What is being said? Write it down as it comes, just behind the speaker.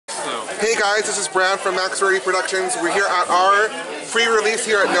Hey guys, this is Brad from Max Ready Productions. We're here at our pre-release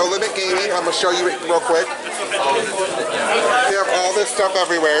here at No Limit Gaming. I'm going to show you it real quick. We have all this stuff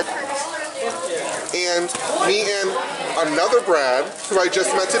everywhere. And me and another Brad, who I just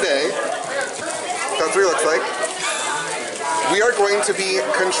met today, that's what he looks like, we are going to be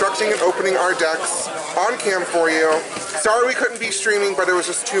constructing and opening our decks on cam for you. Sorry we couldn't be streaming, but it was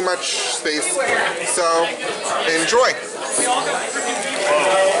just too much space. So, enjoy!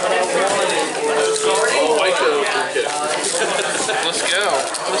 Let's go.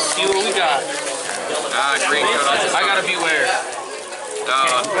 Let's see what we got. Green coat. I gotta beware.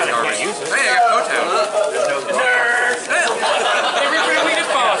 Hey, I got coat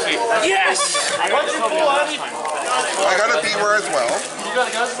policy. Yes! I gotta beware as well. They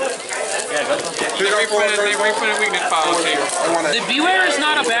reprinted weakness policy. The beware is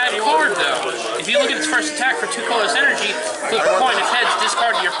not a bad card though. If you look at its first attack for 2 colors energy, flip a coin, its heads,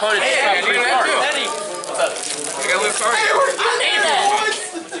 discard your opponent's top 3 cards. I got a little card.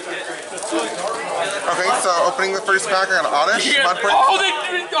 Okay, so opening the first pack, I got Oddish, Mudprince,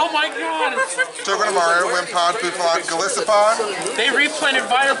 Oh my god! Togedemaru, Wimpod, Buffalon, Galissapod. They replanted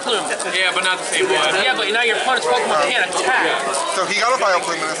Vileplume. Yeah, but not the same one. Yeah, but now your opponent's Pokemon can't attack. So he got a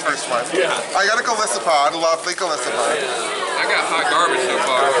Vileplume in his first one. I got a Galissapod, lovely Galissapod. I got hot garbage so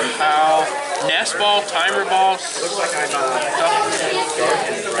far. Nest Ball, Timer Ball. I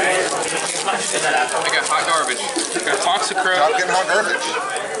got hot garbage. Got Toxicroak. I'm getting hot garbage.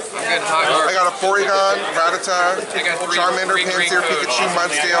 I'm getting hot garbage. I got a Porygon, Rattata, Charmander, Pansear, Pikachu,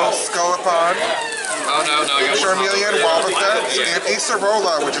 Mudsdale, Scullipod, Oh no, I got Charmeleon, Wobbuffet, and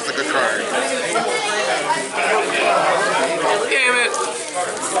Acerola, which is a good card. Damn it!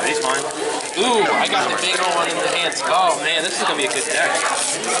 He's mine. Ooh, I got the big old one in the hands. Oh man, this is gonna be a good deck.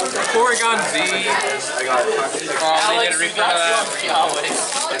 Porygon Z. Oh, they did a reprint of that.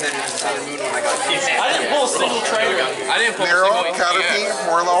 I didn't pull a single trainer. I didn't pull Meryl, a single Caterpie,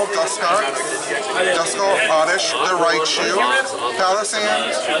 Morlul, Duskull, Oddish, the Raichu,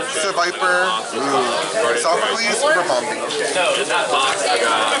 Palisand, Seviper, Sophocles, Rabombi.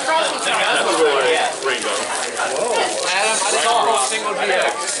 Rainbow. Adam, I didn't pull a single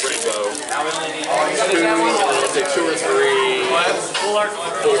GX. Rainbow. Say 2 or 3.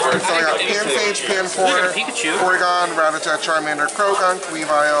 4. So I got Pansage, Panfor, Pikachu. Porygon, Rattata, Charmander, Croagunk,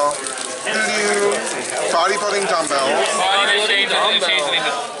 Weavile, Voodoo, Bodybuilding Dumbbells,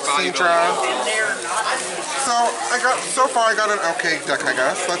 Seadra. So far I got an okay deck, I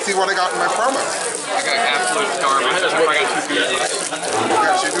guess. Let's see what I got in my promo. I got absolute garbage. I got 2 Goozes. You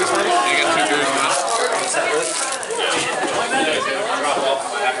got 2 Goozes? I got 2 Goozes.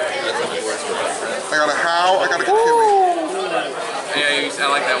 I got a How, I got a Kakui. Yeah, I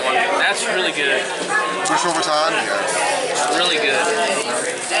like that one. That's really good. Bushel Baton, yes. Really good.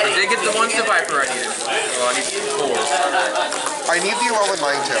 I did get the one Viper I needed. Well, I need 4. I need the Alolan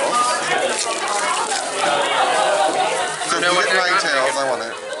Ninetales. So if you get Ninetales, I want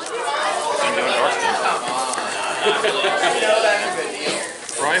it.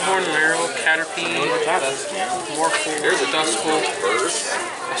 Rhyhorn, Meryl, Caterpie, Morphle, Duskull,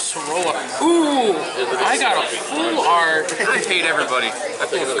 Acerola. Ooh! I got a full art. I hate everybody. I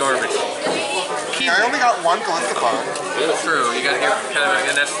pulled garbage. I only got 1 Galissapod. True, you gotta get kind of,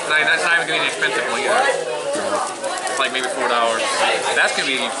 and that's not even gonna be an expensive one either. It's like maybe $4. That's gonna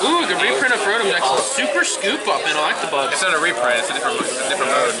be. Ooh, the reprint of Rotom Deck's a super scoop up in Electabuzz. It's not a reprint. It's a different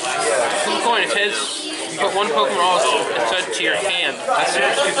mode. Flip a coin, it says you put 1 Pokemon inside to your hand. That's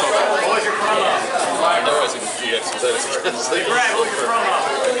super scoop up. I know I was in GX because that is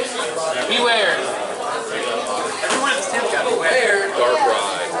Beware. Beware.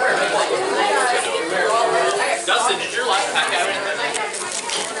 Darkrai. Dustin, did your life pack out?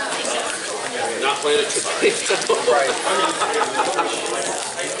 Not playing it today.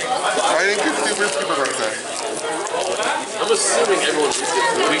 I didn't get Super Super Birthday. I'm assuming everyone's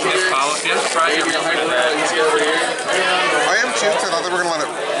Weakness policy. I'm surprised you're over here. I am too, because I thought they were going to let it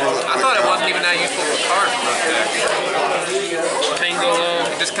roll. I thought it wasn't even that useful for cards in those decks. Tangela.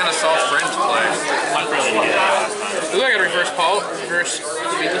 It just kind of saw friends play. Ooh, I got a reverse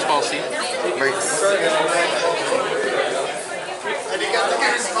weakness policy. Nice.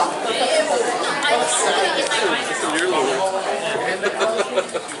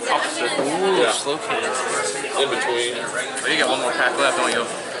 Ooh, slow cannon. In between. Oh, you got 1 more pack left, don't you?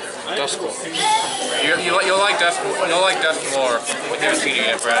 Duskull. You'll like Dusknoir. You haven't seen it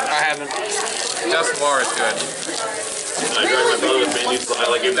yet, Brad. I haven't. Dusknoir is good. I drive my brother with me. I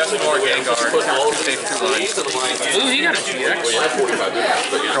like him. Dusknoir Gengar. Put all Two safe 2 lines. Ooh, he got a GX. Well, you have 45 minutes,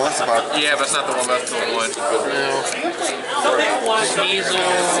 but yeah. Galissapod. Yeah, but it's not the one that's the one. No. Sneasel.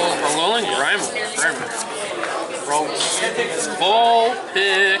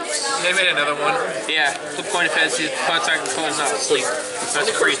 Vulpix. They made another one. Yeah, flip coin if heads, opponent's not asleep. That's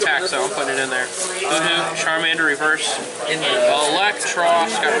a free attack, so I'm putting it in there. Voodoo, Charmander reverse.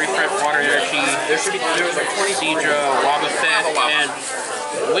 Electros, got reprint, water energy. Seedra, Wobbuffet, and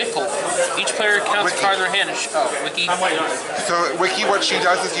Wickle. Each player counts a card in their hand. Wiki. So Wiki, what she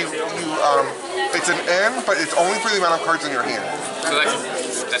does is it's an N, but it's only for the amount of cards in your hand. So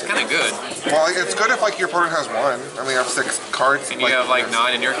that's kind of good. Well, it's good if like your opponent has 1 and they have 6 cards. And you have like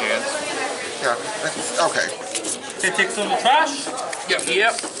 9 in your hands. Yeah. It's, okay. They take some of the trash? Yep.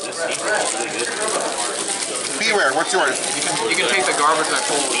 Beware. What's yours? You can take the garbage that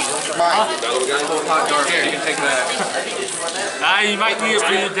cold. Mine. Cold hot garbage. You can take that. You might need it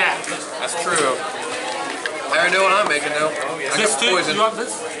for your deck. That's true. I already know what I'm making though. I got poison. You want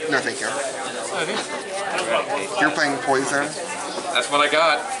this? No, thank you. Okay. You're playing poison. That's what I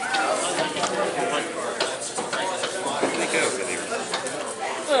got.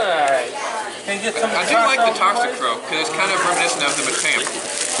 Alright. Can you get some I do like the Toxic Crow because it's kind of reminiscent of the Machamp.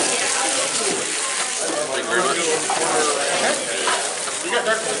 Thank you very much.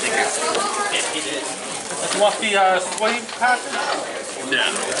 This must be Sway pattern? Yeah.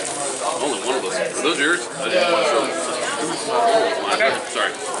 Only one of those. Are those yours? I just want to show them. Okay.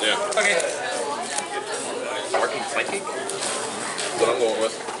 Sorry. Yeah. Okay. Working Psychic? That's what I'm going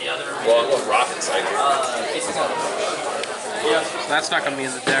with. Well, I'm going Rock and Psychic. That's not going to be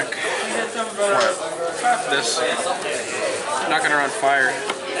in the deck. What? This. Not going to run fire.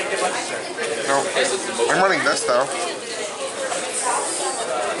 No. I'm running this though.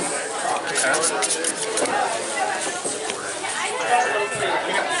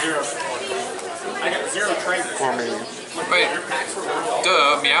 I got 0 trainers. Well, maybe. Wait,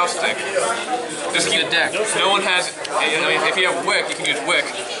 duh, Meowstic. Just keep the deck. No one has. I mean, if you have Wick, you can use Wick,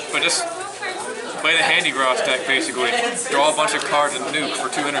 but just play the Handy Gross deck basically. Draw a bunch of cards and nuke for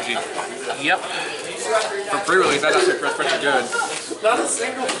 2 energy. Yep. For pre-release, that's actually pretty good. Not a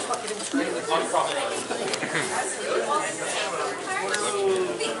single fucking trainer.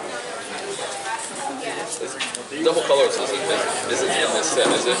 Double colors isn't in this set,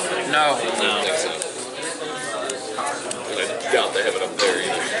 is it? No. I don't think so. I doubt they have it up there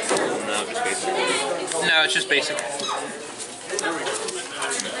either. No, it's just basic.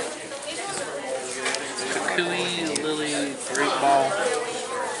 Kukui, Lily, Great Ball.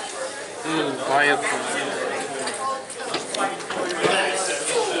 Ooh, Vileplume.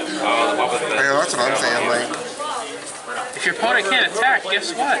 Hey, that's what I'm saying. Like, If your opponent can't attack,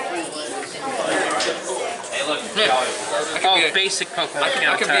 guess what? Basic Pokemon I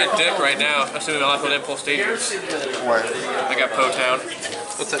can't can be attack. a dick right now, assuming I'll put Impulse Stages. what? I got Potown.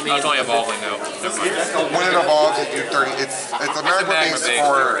 What's that Oh, mean? it's only evolving though. Never mind. When it evolves, you do 30. It's a magma base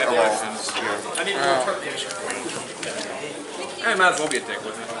for evolve. I might as well be a dick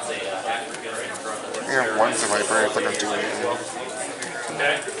with it. Yeah, one's a Viper. It's not gonna do anything.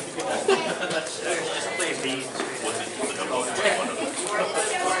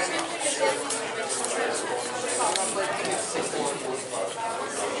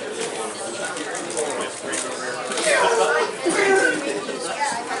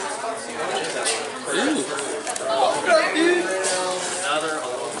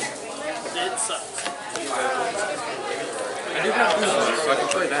 I do have Goosebumps, so I can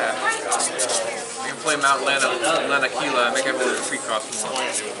play that. I can play Mount Lanakila and make everyone a free cross more.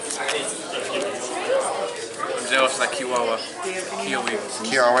 I'm jealous of that Kiwawa. Kiwi.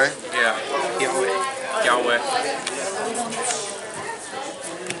 Kiawe. Yeah. Yahweh.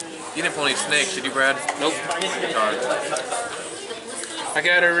 You didn't pull any snakes, did you, Brad? Nope. Darn. I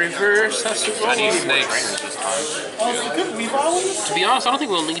got a reverse Acerola. I need snakes. To be honest, I don't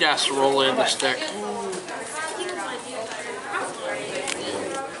think we'll need Acerola in this deck.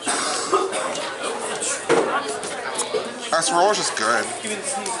 Acerola is just good.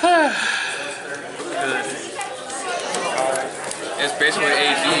 It's basically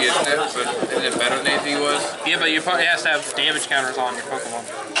AZ, isn't it? But isn't it better than AZ was? Yeah, but your opponent has to have damage counters on your Pokemon.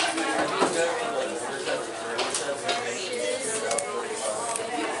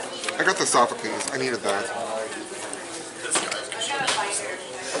 I got the Sophocles. I needed that.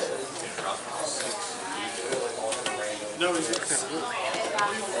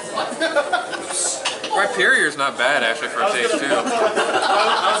 Rhyperior's not bad actually for a stage 2. You know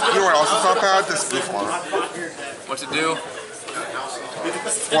what else is not bad? This Goofball. What's it do?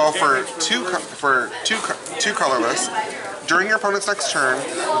 Well, for two colorless, during your opponent's next turn,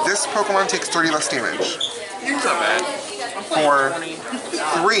 this Pokemon takes 30 less damage. It's not bad. For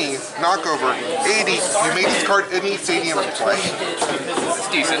 3, knockover, 80, you may discard any stadium in play. It's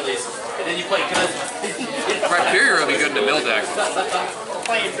decent. Rhyperior would be good in the mill deck.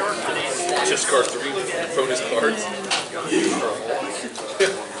 Just card 3 bonus cards.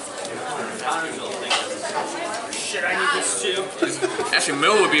 Shit, I need this too. Actually,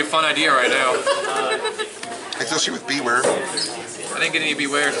 mill would be a fun idea right now. Especially with Beware. I didn't get any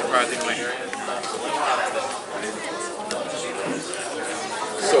Beware, surprisingly.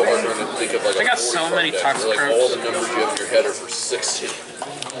 So hard trying to think of like I got so many toxic like croaks. all the numbers you have in your head are for 60.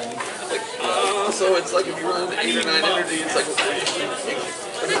 Like, so it's like if you roll an 8 or 9 energy, it's like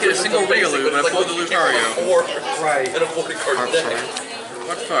Get a single Riolu, but I pulled the Lucario. And a 40 card deck.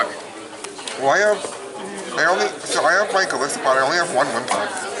 What the fuck? Well, I have my Calista pod, I only have one Wimpod.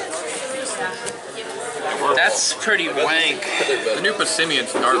 That's pretty wank. The new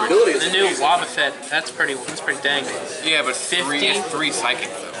Passimian's garbage. The new Wobbuffet, that's pretty dang. Yeah, but 50? it's 3 psychic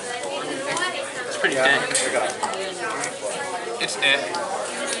though. It's pretty dang. It's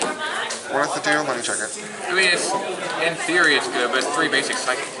What does it do? Let me check it. I mean, it's in theory it's good, but it's 3 basic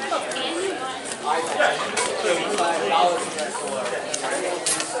psychic.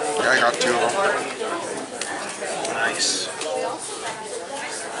 Yeah, I got 2 of them. Nice.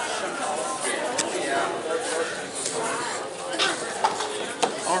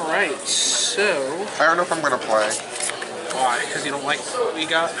 Alright, so... I don't know if I'm gonna play. Why? Because you don't like what we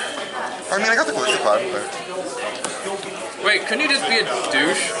got? I mean, I got the Calista pod, but... Wait, couldn't you just be a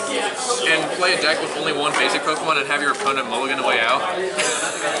douche and play a deck with only 1 basic Pokemon and have your opponent mulligan the way out?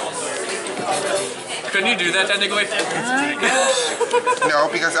 Couldn't you do that technically? No,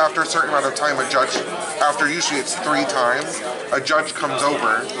 because after a certain amount of time, after usually it's 3 times, a judge comes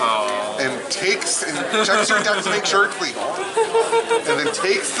over and checks your deck to make sure it's legal, and then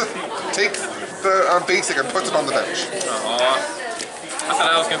takes the basic and puts it on the bench. I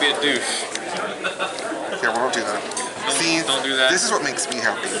thought I was gonna be a douche. Yeah, we won't do that. See, don't do that. This is what makes me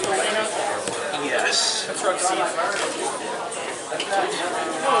happy. Yes.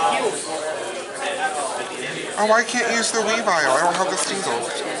 Oh, I can't use the Weavile. I don't have the Steezel.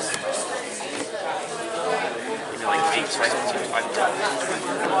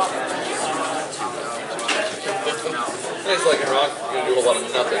 It's like rock, you're gonna do a lot of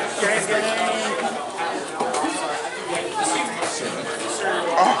nothing.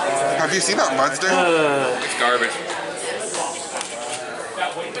 Oh, have you seen that Mudsdale? It's garbage.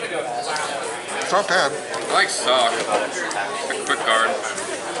 It's not bad. I like Sock. A quick guard.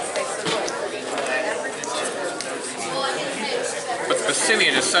 But the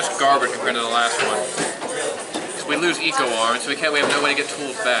Passimian is such garbage compared to the last one. So we lose Eco Arm, so we have no way to get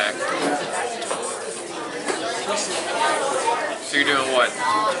tools back. So you're doing what?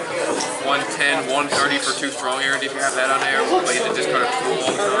 110, 130 for 2 strong air if you have that on there, but you have to discard a tool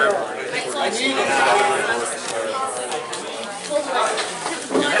all the time.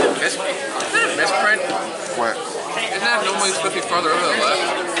 Is that a misprint? What? Isn't that normally supposed to be farther over to the left?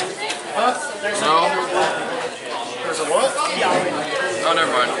 No? There's a what? Oh, never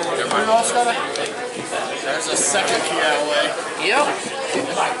mind. Never mind. There's a second key out of the way. Yep.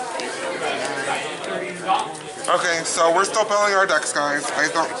 Okay, so we're still building our decks, guys. I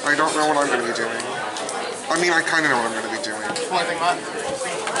don't know what I'm going to be doing. I mean, I kind of know what I'm going to be doing. I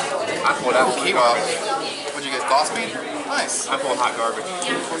pulled out Key off. What'd you get? Boss speed? Nice. I pulled hot garbage.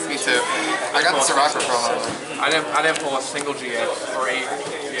 Me too. I got the Survivor promo. I didn't pull a single GX or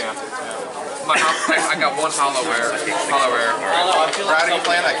yeah. I got 1 hollow rare. Brad, are you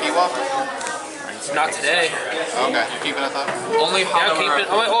playing that key walk? Not today. Okay, you keep it, I thought. Only Yeah, hollow keep rare. it.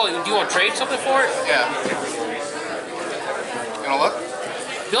 Oh, do you want to trade something for it? Yeah. You wanna look?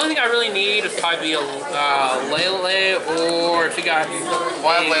 The only thing I really need would probably be a Lele, or if you got...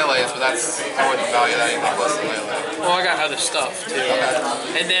 Well, I have Lele's, but I wouldn't value that anything less than Lele. Well, I got other stuff too.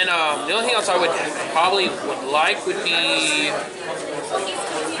 And then the only thing else I would like would be...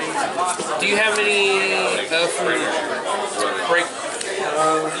 Do you have any break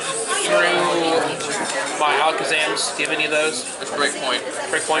through my Alakazams? Do you have any of those? It's Breakpoint.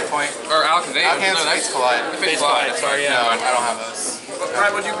 Breakpoint? Or Alakazam. Alakazam Fates Collide. Fates Collide, sorry, yeah. No, I don't have those.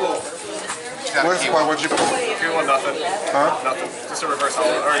 Alright, what'd you pull? What'd you pull? You want nothing. Huh? Nothing. Just a reverse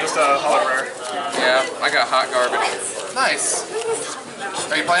hollow, or just a hollow rare. Yeah, I got hot garbage. Nice.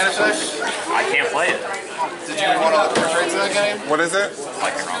 Are you playing it today? I can't play it. Did you want to look for trades in that game? What is it?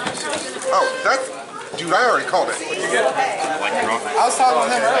 Oh, that's... Dude, I already called it. I was talking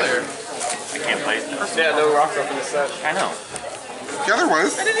with him earlier. Yeah, no rock drop in the set. I know. Yeah, there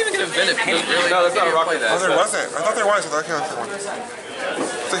was. I didn't even get a Venipede, really. No, that's not a rock play Oh, that. there wasn't. I thought there was, but I can't for one.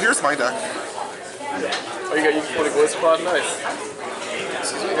 So here's my deck. Oh, you put a Glitz pod? Nice. Yeah,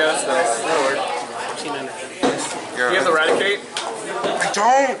 that's nice. That'll work. Yeah. You have the Eradicate? I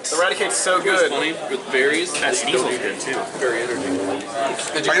don't. Eradicate's so good. Funny with berries. That Sneasel's good too. Very energy.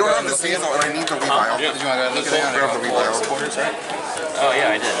 I don't have the Sneasel and I need the Weavile. Yeah. Did you want to look at it? Grab the Weavile. Oh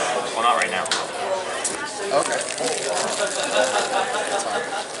yeah, I did. Well, not right now. Okay.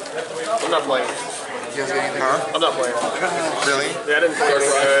 I'm not playing. You guys got anything? Huh? I'm not playing. Really? Yeah, I didn't play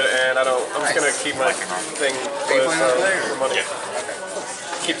anything good, and I don't. I'm just gonna keep my thing for money.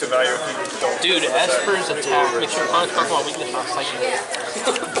 Keep the value if you don't. Dude, Esper's attack makes your opponent's Pokemon weakness not psychic.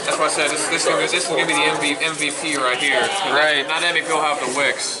 That's why I said this is gonna be the MVP right here. Right. Not that many people have the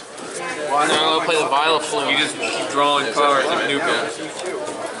wicks. Well, now I'll play the Violet Flume. You just keep drawing cards and nuke them.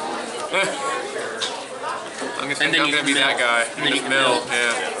 I'm gonna be that guy. then you Just can mill. mill.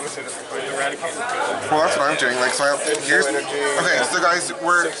 Yeah. Well, that's what I'm doing. Like, so here's. Okay, so guys,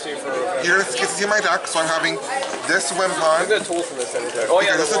 you're gonna get to see my deck. So I'm having this Wimpon, The tools from this energy. Oh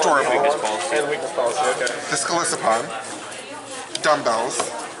yeah, because it's adorable. And weakness policy. Okay. This Calissapon, Dumbbells,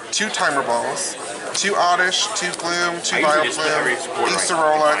 2 Timer Balls, 2 Oddish, 2 Gloom, 2 Vile Plume,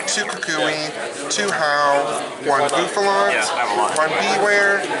 Acerola, 2 Kukui, 2 Howl, 1 Bufalon, 1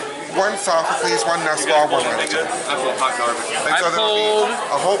 Beware, 1 Sophocles, 1 Nestball, 1 Lifton. I pulled hot garbage. And so there'll be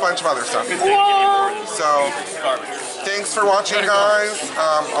a whole bunch of other stuff. So, thanks for watching, guys.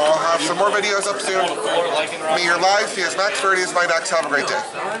 I'll have some more videos up soon. May your lives be as Max Verdi as my decks. Have a great day.